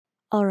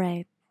All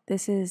right,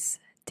 this is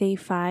day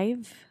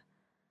 5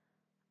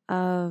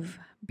 of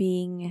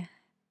being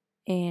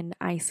in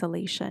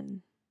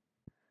isolation.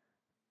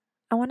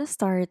 I want to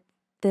start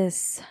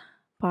this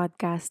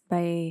podcast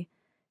by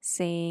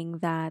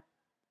saying that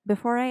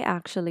before I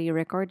actually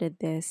recorded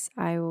this,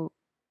 I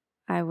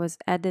was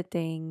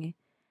editing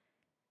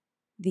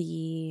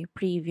the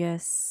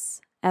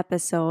previous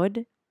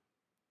episode,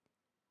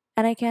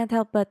 and I can't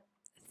help but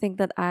think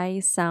that I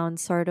sound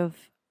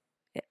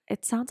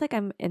it sounds like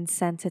I'm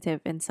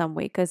insensitive in some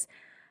way because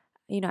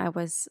I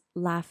was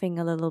laughing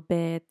a little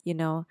bit,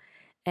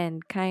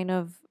 and kind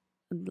of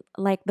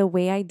like the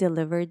way I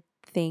delivered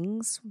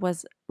things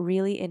was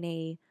really in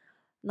a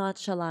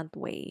nonchalant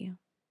way.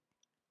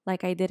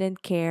 Like I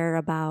didn't care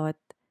about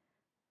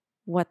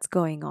what's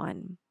going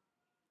on.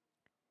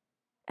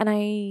 And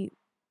I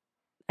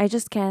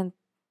just can't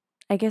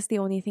I guess the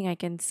only thing I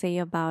can say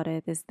about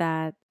it is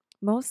that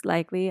most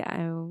likely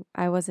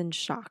I was in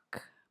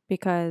shock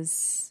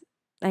because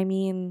I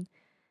mean,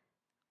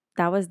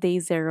 that was day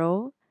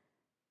 0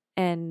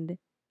 and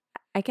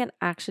I can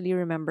actually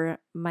remember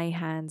my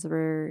hands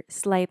were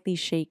slightly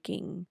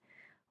shaking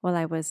while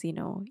I was,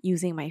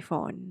 using my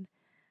phone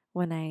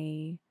when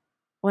I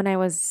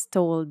was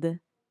told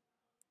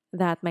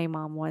that my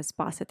mom was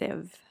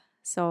positive.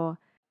 So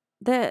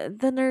the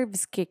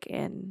nerves kick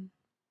in,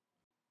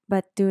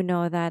 but do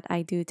know that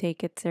I do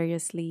take it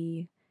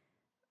seriously.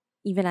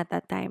 Even at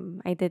that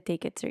time, I did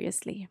take it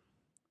seriously.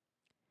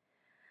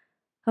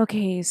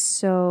 Okay,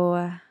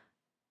 so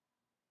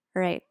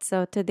right.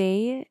 So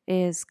today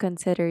is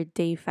considered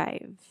day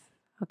 5.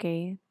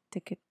 Okay?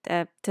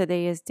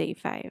 Today is day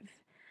 5.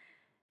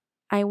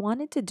 I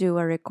wanted to do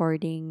a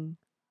recording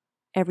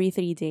every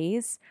 3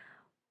 days,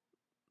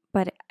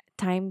 but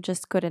time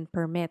just couldn't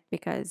permit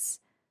because,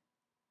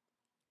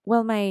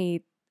 well,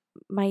 my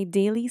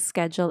daily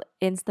schedule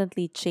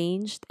instantly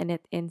changed and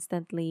it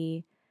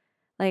instantly,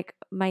 like,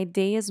 my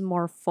day is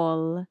more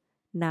full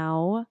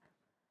now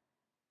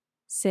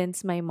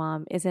since my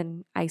mom is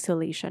in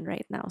isolation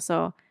right now.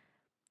 So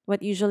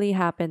what usually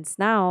happens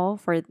now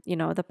for,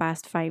 the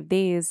past 5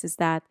 days is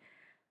that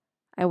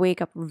I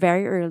wake up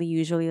very early,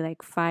 usually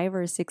like 5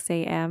 or 6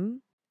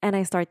 a.m., and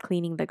I start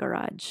cleaning the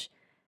garage.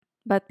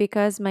 But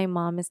because my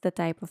mom is the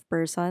type of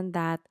person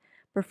that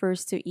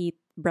prefers to eat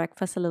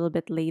breakfast a little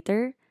bit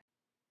later,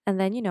 and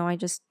then, I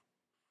just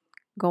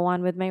go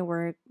on with my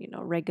work,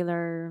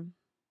 regular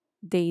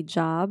day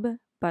job,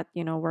 but,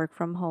 work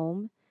from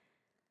home.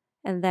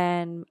 And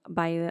then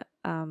I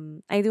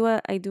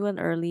do an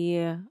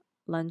early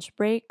lunch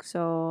break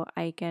so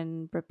I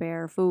can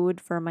prepare food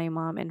for my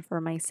mom and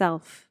for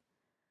myself.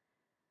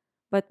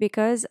 But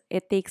because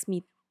it takes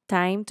me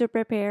time to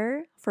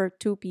prepare for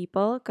two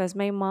people, because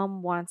my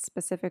mom wants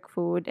specific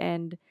food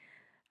and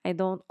I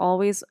don't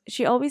always,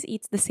 she always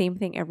eats the same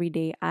thing every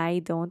day. I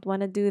don't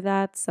want to do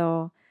that.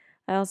 So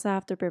I also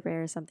have to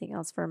prepare something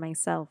else for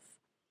myself.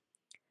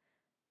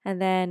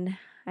 And then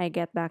I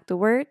get back to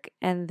work.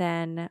 And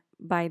then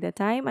by the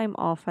time I'm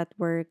off at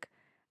work,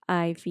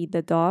 I feed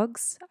the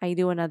dogs. I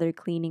do another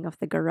cleaning of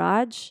the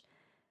garage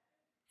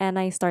and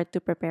I start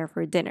to prepare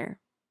for dinner.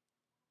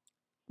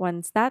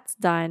 Once that's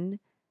done,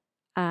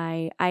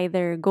 I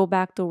either go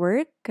back to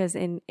work because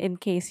in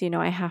case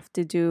I have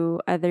to do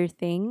other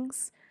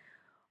things,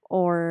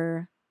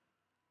 or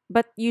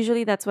but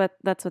usually that's what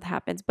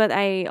happens. But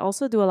I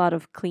also do a lot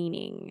of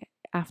cleaning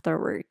after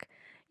work.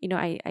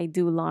 I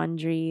do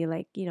laundry,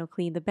 like,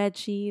 clean the bed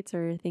sheets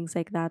or things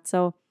like that.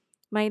 So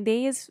my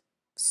day is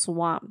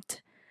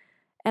swamped.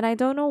 And I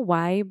don't know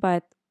why,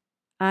 but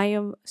I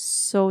am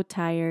so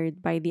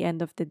tired by the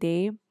end of the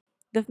day.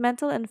 The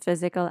mental and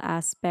physical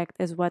aspect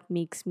is what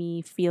makes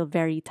me feel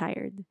very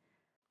tired.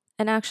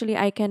 And actually,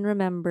 I can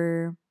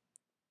remember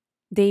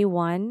day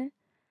 1,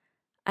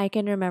 I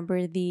can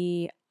remember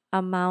the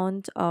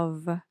amount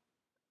of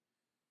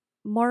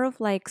more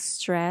of like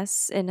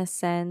stress in a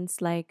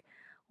sense, like,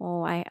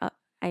 oh,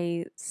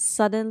 I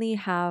suddenly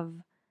have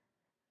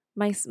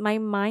my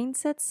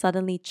mindset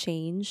suddenly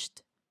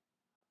changed.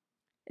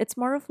 It's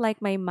more of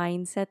like my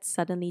mindset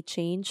suddenly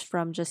changed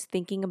from just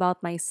thinking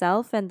about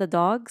myself and the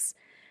dogs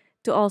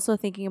to also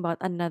thinking about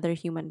another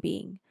human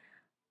being.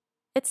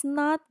 It's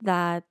not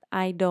that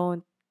I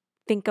don't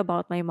think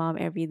about my mom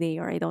every day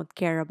or I don't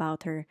care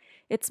about her.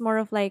 It's more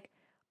of like,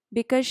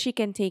 because she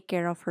can take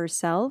care of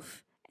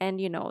herself, and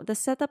the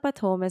setup at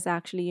home is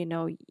actually,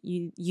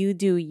 you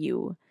do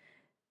you.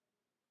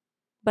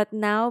 But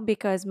now,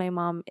 because my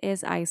mom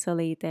is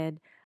isolated,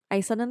 I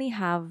suddenly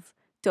have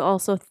to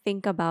also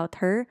think about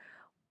her.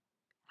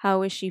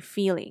 How is she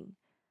feeling?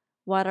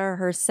 What are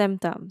her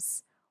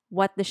symptoms?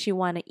 What does she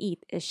want to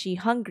eat? Is she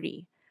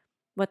hungry?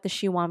 What does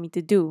she want me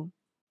to do?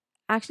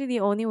 Actually,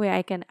 the only way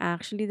I can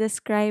actually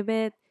describe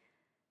it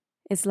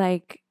is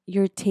like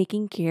you're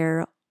taking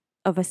care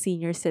of a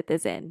senior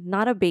citizen,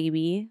 not a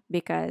baby,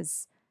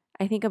 because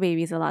I think a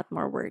baby is a lot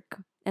more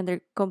work and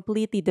they're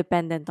completely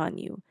dependent on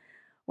you.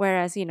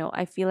 Whereas,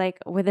 I feel like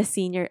with a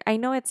senior, I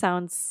know it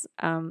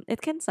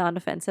can sound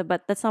offensive,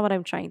 but that's not what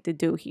I'm trying to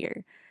do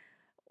here.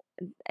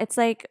 It's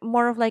like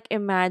more of like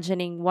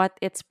imagining what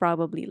it's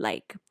probably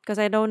like because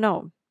I don't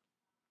know.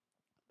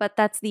 But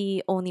that's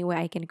the only way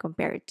I can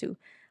compare it to.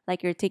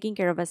 Like you're taking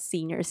care of a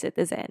senior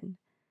citizen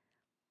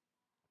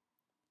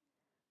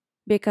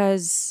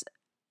because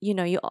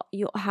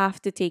you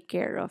have to take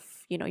care of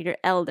your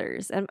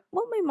elders. And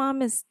well, my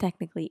mom is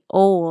technically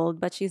old,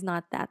 but she's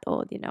not that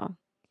old.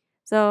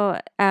 So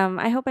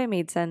I hope I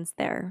made sense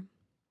there.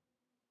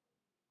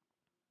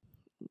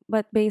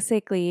 But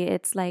basically,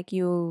 it's like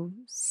you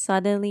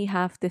suddenly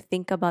have to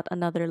think about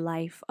another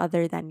life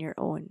other than your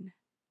own.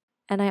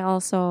 And I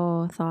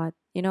also thought,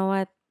 you know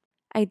what?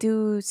 I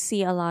do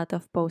see a lot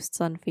of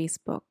posts on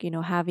Facebook,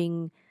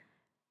 having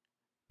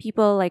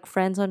people like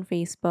friends on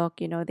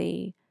Facebook,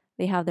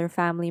 they have their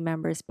family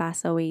members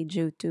pass away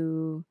due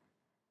to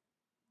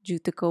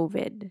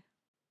COVID.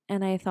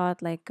 And I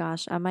thought like,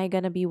 gosh, am I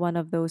going to be one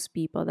of those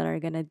people that are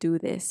going to do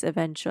this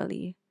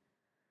eventually?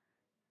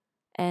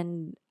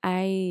 And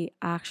I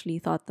actually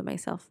thought to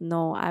myself,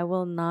 no, I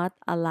will not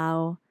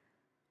allow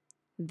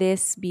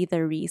this be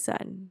the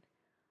reason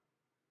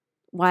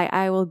why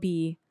I will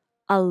be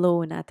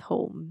alone at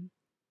home.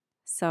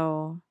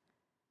 So,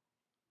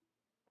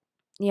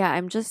 yeah,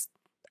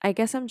 I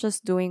guess I'm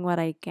just doing what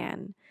I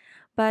can.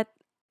 But,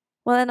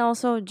 well, and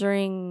also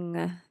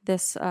during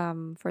this,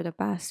 for the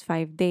past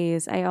 5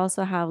 days, I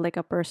also have like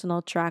a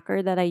personal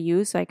tracker that I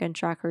use so I can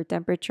track her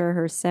temperature,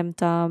 her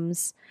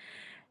symptoms.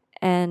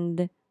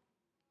 And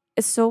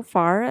so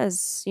far,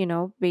 as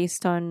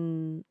based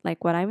on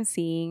like what I'm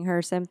seeing,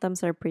 her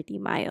symptoms are pretty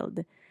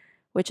mild,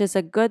 which is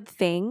a good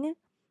thing.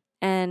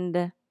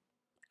 And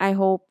I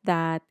hope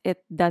that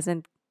it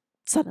doesn't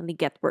suddenly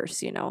get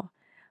worse.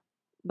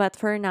 But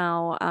for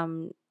now,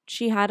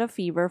 she had a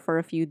fever for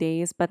a few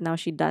days, but now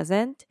she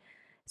doesn't.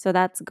 So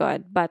that's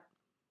good. But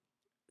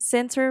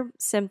since her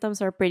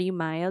symptoms are pretty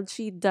mild,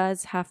 she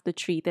does have to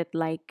treat it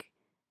like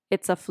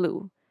it's a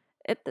flu.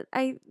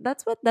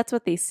 That's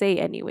what they say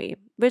anyway,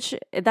 which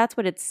that's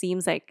what it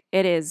seems like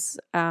it is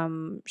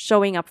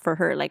showing up for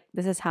her. Like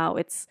this is how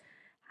it's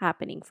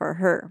happening for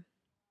her.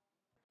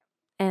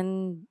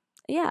 And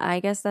yeah, I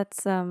guess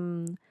that's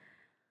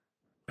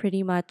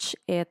pretty much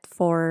it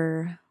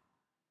for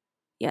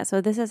yeah,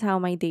 so this is how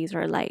my days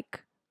are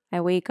like.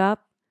 I wake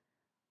up,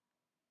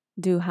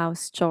 do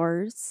house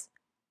chores,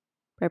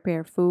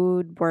 prepare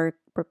food, work,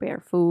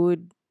 prepare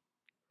food,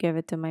 give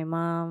it to my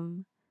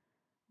mom,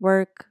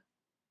 work,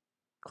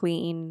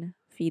 clean,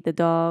 feed the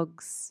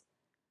dogs,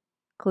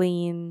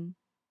 clean,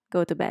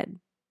 go to bed.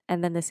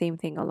 And then the same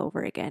thing all over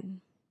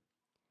again.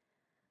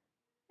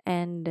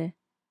 And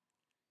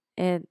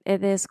it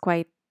is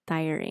quite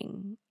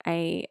tiring.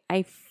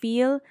 I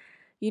feel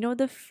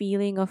the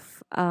feeling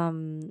of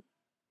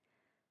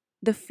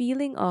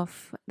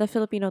the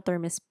Filipino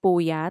term is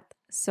puyat.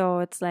 So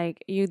it's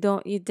like you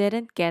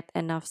didn't get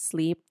enough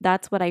sleep.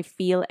 That's what I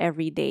feel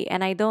every day.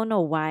 And I don't know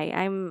why.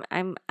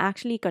 I'm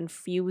actually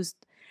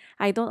confused.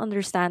 I don't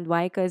understand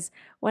why cuz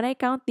when I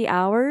count the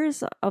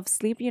hours of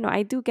sleep,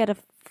 I do get a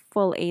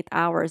full 8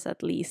 hours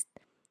at least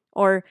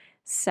or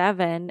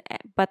 7,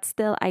 but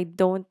still I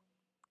don't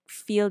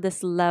feel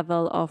this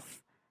level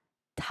of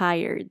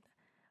tired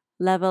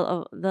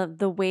level of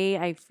the way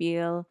I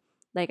feel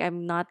like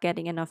I'm not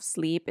getting enough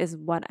sleep is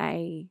what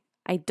I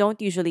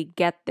don't usually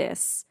get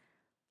this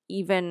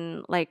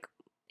even like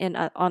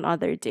on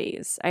other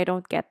days. I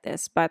don't get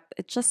this, but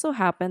it just so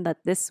happened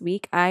that this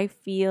week I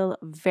feel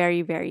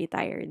very very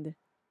tired.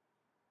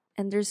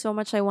 And there's so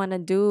much I want to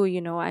do,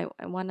 I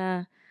want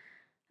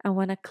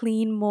to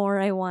clean more.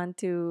 I want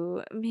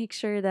to make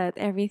sure that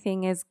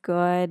everything is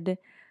good,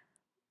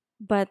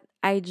 but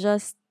I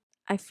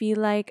feel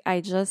like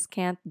I just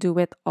can't do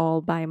it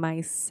all by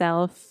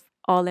myself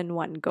all in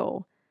one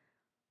go.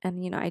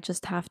 And I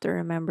just have to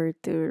remember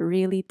to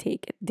really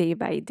take it day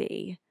by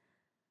day.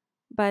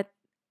 But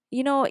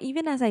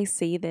even as I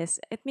say this,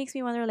 it makes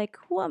me wonder like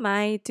who am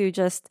I to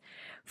just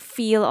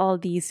feel all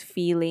these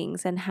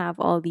feelings and have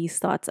all these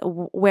thoughts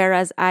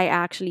whereas I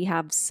actually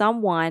have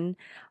someone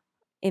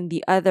in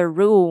the other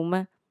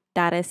room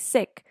that is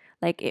sick.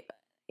 Like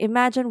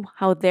imagine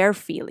how they're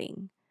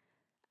feeling.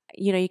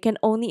 You can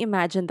only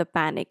imagine the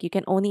panic. You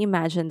can only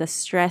imagine the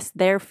stress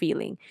they're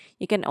feeling.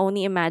 You can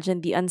only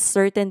imagine the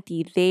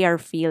uncertainty they are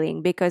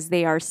feeling because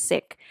they are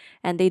sick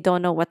and they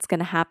don't know what's going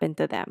to happen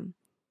to them.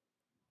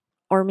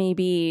 Or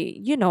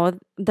maybe,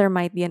 there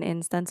might be an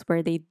instance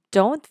where they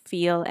don't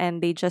feel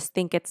and they just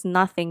think it's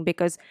nothing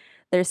because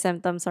their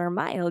symptoms are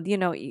mild. You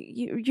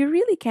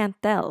really can't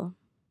tell.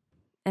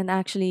 And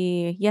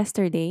actually,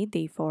 yesterday,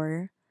 day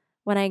 4,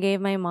 when I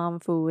gave my mom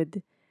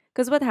food,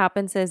 because what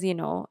happens is,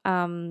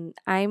 I'm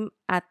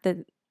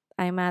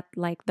at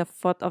like the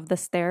foot of the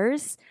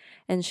stairs,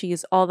 and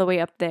she's all the way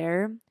up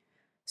there.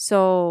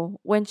 So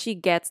when she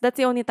gets, that's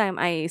the only time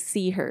I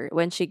see her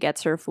when she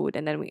gets her food,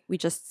 and then we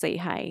just say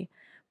hi.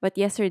 But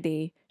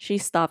yesterday, she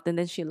stopped and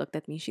then she looked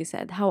at me. She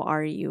said, "How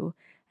are you?"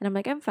 And I'm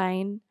like, "I'm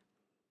fine."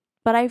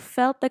 But I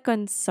felt the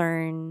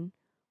concern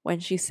when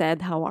she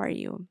said, "How are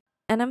you?"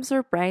 And I'm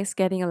surprised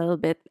getting a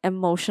little bit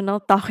emotional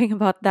talking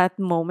about that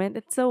moment.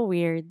 It's so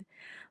weird.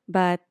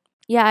 But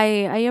Yeah,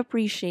 I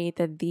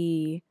appreciated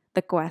the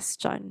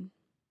question,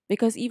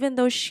 because even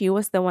though she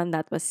was the one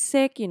that was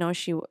sick, even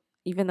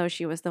though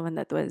she was the one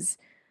that was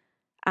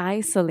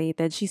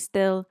isolated, she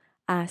still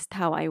asked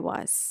how I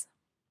was,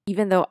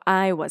 even though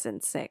I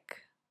wasn't sick.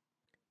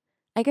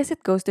 I guess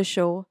it goes to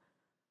show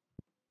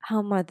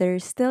how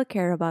mothers still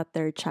care about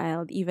their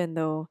child, even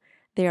though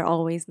they're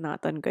always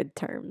not on good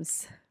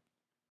terms.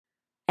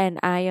 And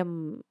I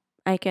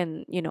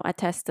can,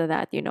 attest to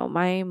that.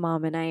 My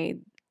mom and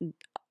I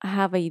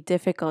have a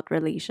difficult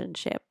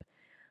relationship.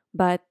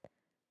 But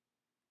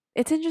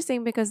it's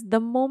interesting because the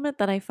moment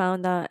that I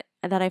found out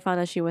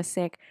she was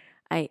sick,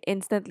 I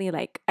instantly,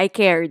 like, I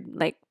cared,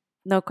 like,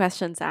 no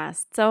questions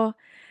asked. So,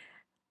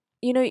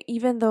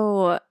 even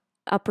though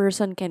a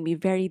person can be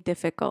very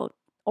difficult,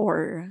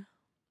 or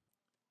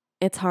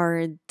it's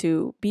hard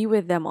to be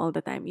with them all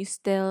the time, you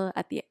still,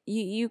 at the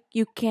you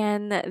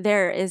can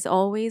there is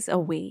always a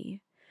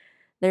way.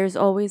 There's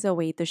always a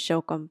way to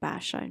show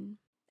compassion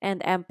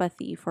and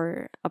empathy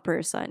for a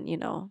person.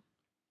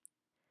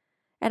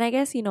 And I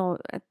guess,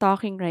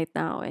 talking right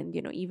now, and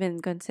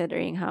even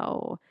considering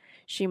how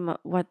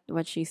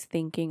what she's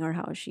thinking, or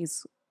how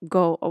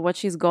or what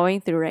she's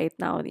going through right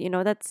now,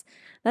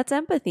 that's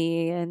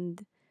empathy.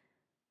 And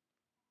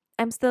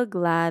I'm still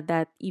glad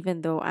that,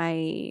 even though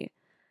I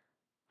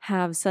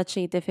have such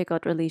a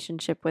difficult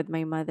relationship with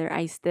my mother,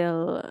 I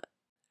still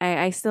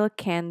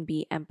can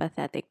be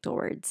empathetic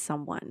towards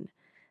someone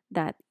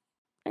that,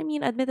 I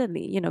mean,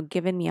 admittedly,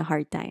 given me a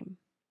hard time.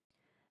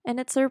 And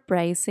it's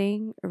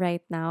surprising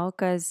right now,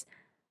 because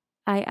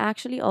I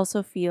actually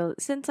also feel,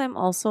 since I'm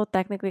also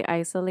technically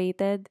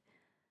isolated,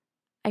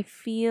 I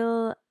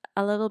feel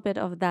a little bit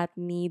of that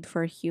need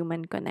for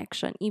human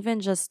connection, even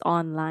just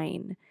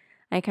online.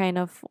 I kind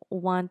of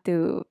want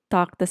to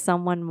talk to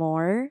someone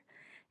more,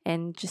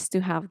 and just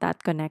to have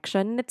that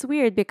connection. And it's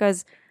weird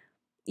because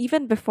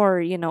even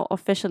before,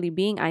 officially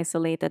being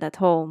isolated at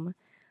home,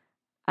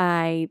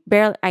 I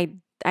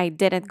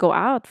didn't go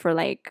out for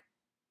like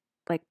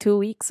 2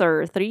 weeks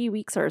or 3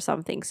 weeks or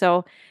something.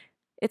 So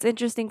it's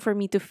interesting for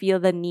me to feel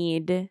the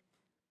need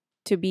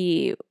to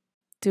be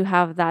to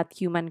have that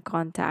human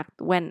contact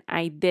when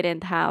I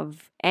didn't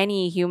have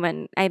any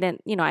human. I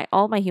didn't,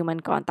 all my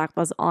human contact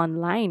was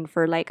online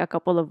for like a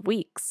couple of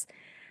weeks.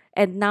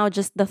 And now,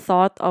 just the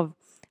thought of,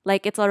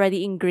 like, it's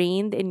already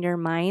ingrained in your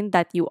mind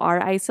that you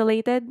are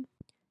isolated.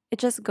 It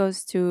just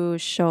goes to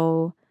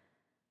show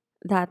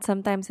that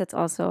sometimes it's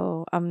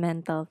also a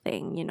mental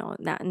thing.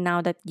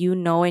 Now that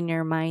in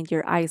your mind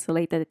you're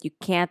isolated, that you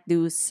can't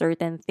do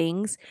certain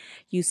things,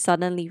 you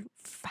suddenly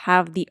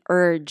have the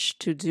urge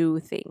to do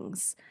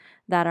things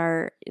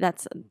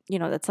that's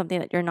something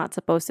that you're not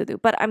supposed to do.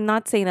 But I'm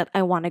not saying that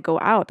I want to go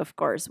out, of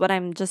course. What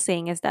I'm just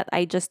saying is that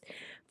I just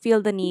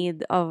feel the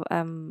need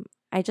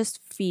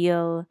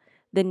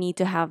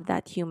to have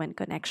that human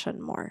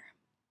connection more.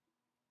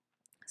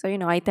 So,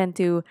 I tend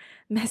to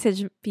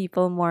message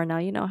people more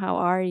now, how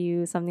are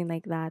you? Something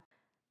like that.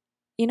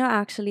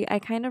 Actually, I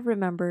kind of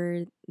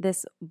remember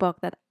this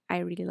book that I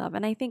really love,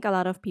 and I think a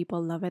lot of people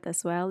love it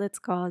as well. It's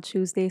called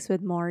Tuesdays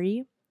with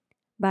Maury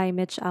by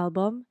Mitch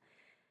Albom.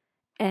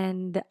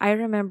 And I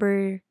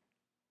remember,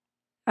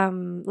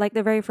 like,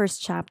 the very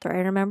first chapter. I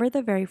remember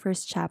the very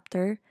first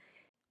chapter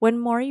when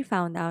Maury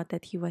found out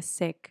that he was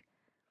sick.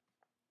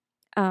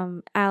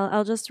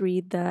 I'll just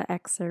read the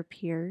excerpt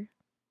here.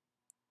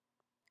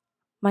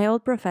 My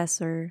old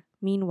professor,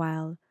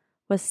 meanwhile,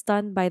 was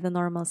stunned by the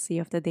normalcy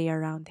of the day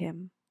around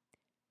him.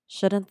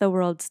 Shouldn't the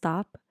world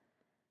stop?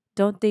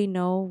 Don't they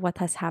know what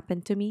has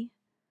happened to me?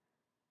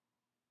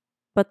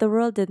 But the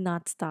world did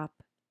not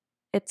stop.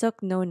 It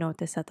took no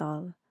notice at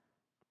all.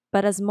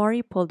 But as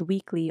Maury pulled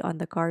weakly on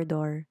the car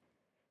door,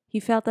 he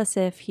felt as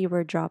if he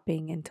were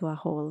dropping into a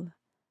hole.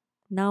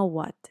 Now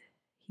what?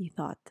 He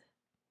thought.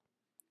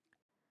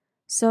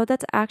 So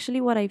that's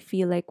actually what I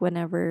feel like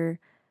whenever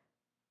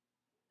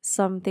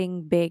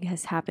something big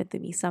has happened to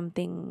me,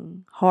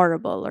 something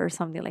horrible or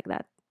something like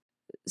that.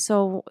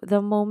 So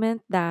the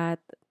moment that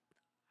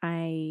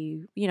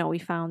we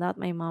found out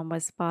my mom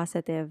was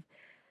positive,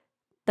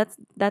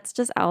 that's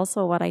just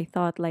also what I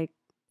thought, like,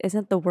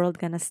 isn't the world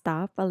gonna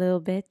stop a little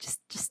bit,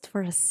 just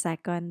for a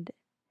second?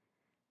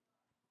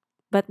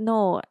 But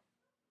no,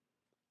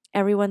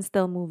 everyone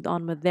still moved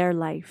on with their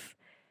life.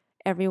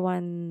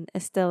 Everyone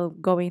is still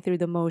going through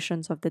the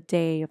motions of the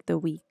day, of the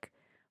week.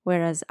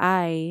 Whereas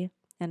I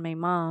and my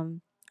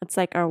mom, it's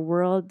like our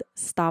world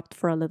stopped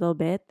for a little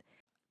bit.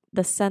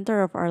 The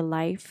center of our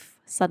life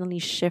suddenly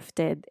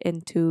shifted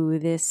into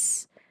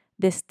this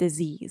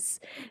disease.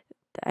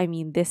 I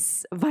mean,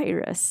 this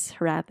virus,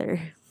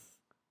 rather.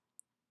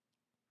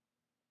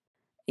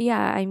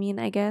 Yeah, I mean,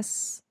 I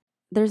guess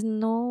there's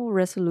no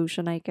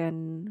resolution I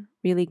can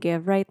really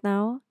give right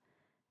now,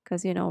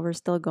 because, we're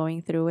still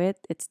going through it.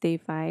 It's day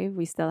 5.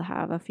 We still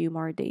have a few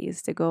more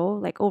days to go,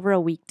 like over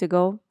a week to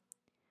go.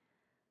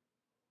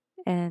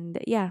 And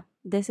yeah,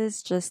 this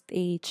is just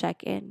a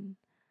check in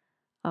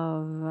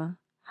of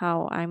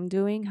how I'm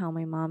doing, how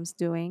my mom's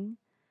doing.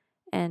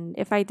 And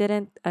if I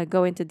didn't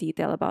go into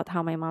detail about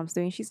how my mom's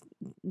doing, she's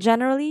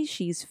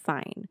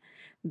fine.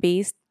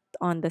 based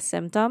on the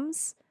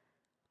symptoms,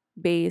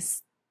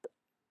 based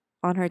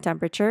on her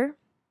temperature.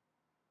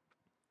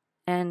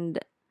 And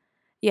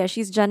yeah,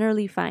 she's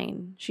generally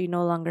fine. She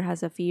no longer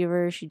has a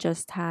fever. She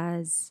just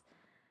has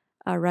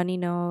a runny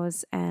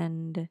nose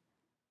and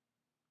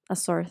a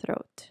sore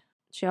throat.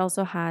 She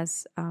also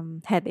has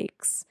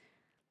headaches.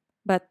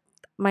 But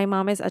my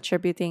mom is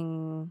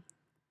attributing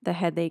the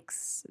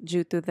headaches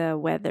due to the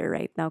weather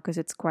right now because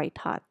it's quite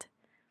hot.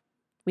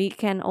 We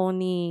can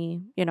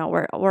only,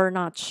 we're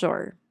not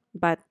sure,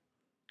 but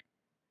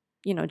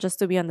just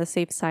to be on the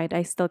safe side,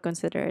 I still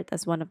consider it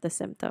as one of the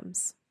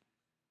symptoms.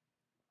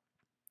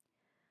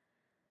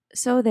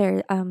 So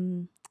there,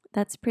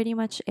 that's pretty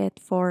much it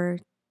for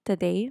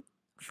today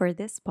for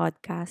this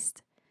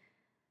podcast.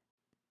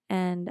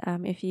 And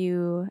if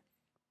you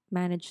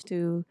manage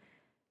to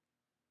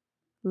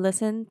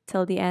listen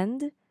till the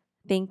end,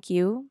 thank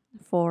you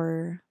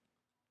for.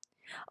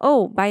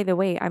 Oh, by the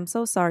way, I'm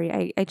so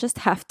sorry. I just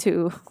have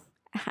to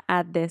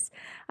add this.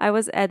 I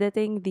was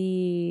editing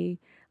the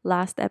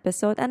last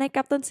episode and I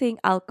kept on saying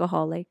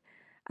alcohol. Like,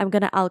 I'm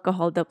gonna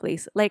alcohol the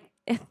place. Like,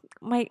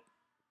 my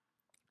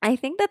I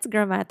think that's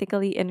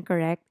grammatically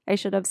incorrect. I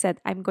should have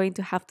said I'm going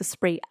to have to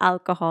spray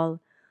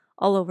alcohol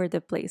all over the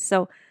place.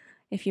 So,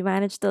 if you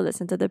managed to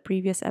listen to the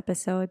previous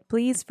episode,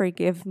 please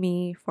forgive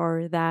me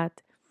for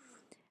that.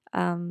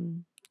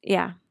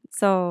 Yeah.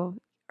 So,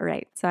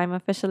 right. So, I'm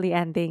officially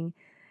ending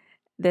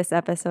this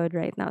episode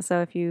right now.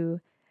 So, if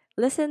you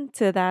listen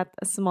to that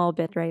small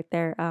bit right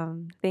there,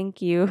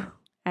 thank you.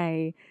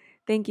 I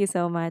thank you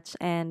so much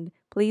and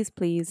please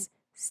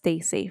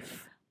stay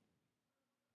safe.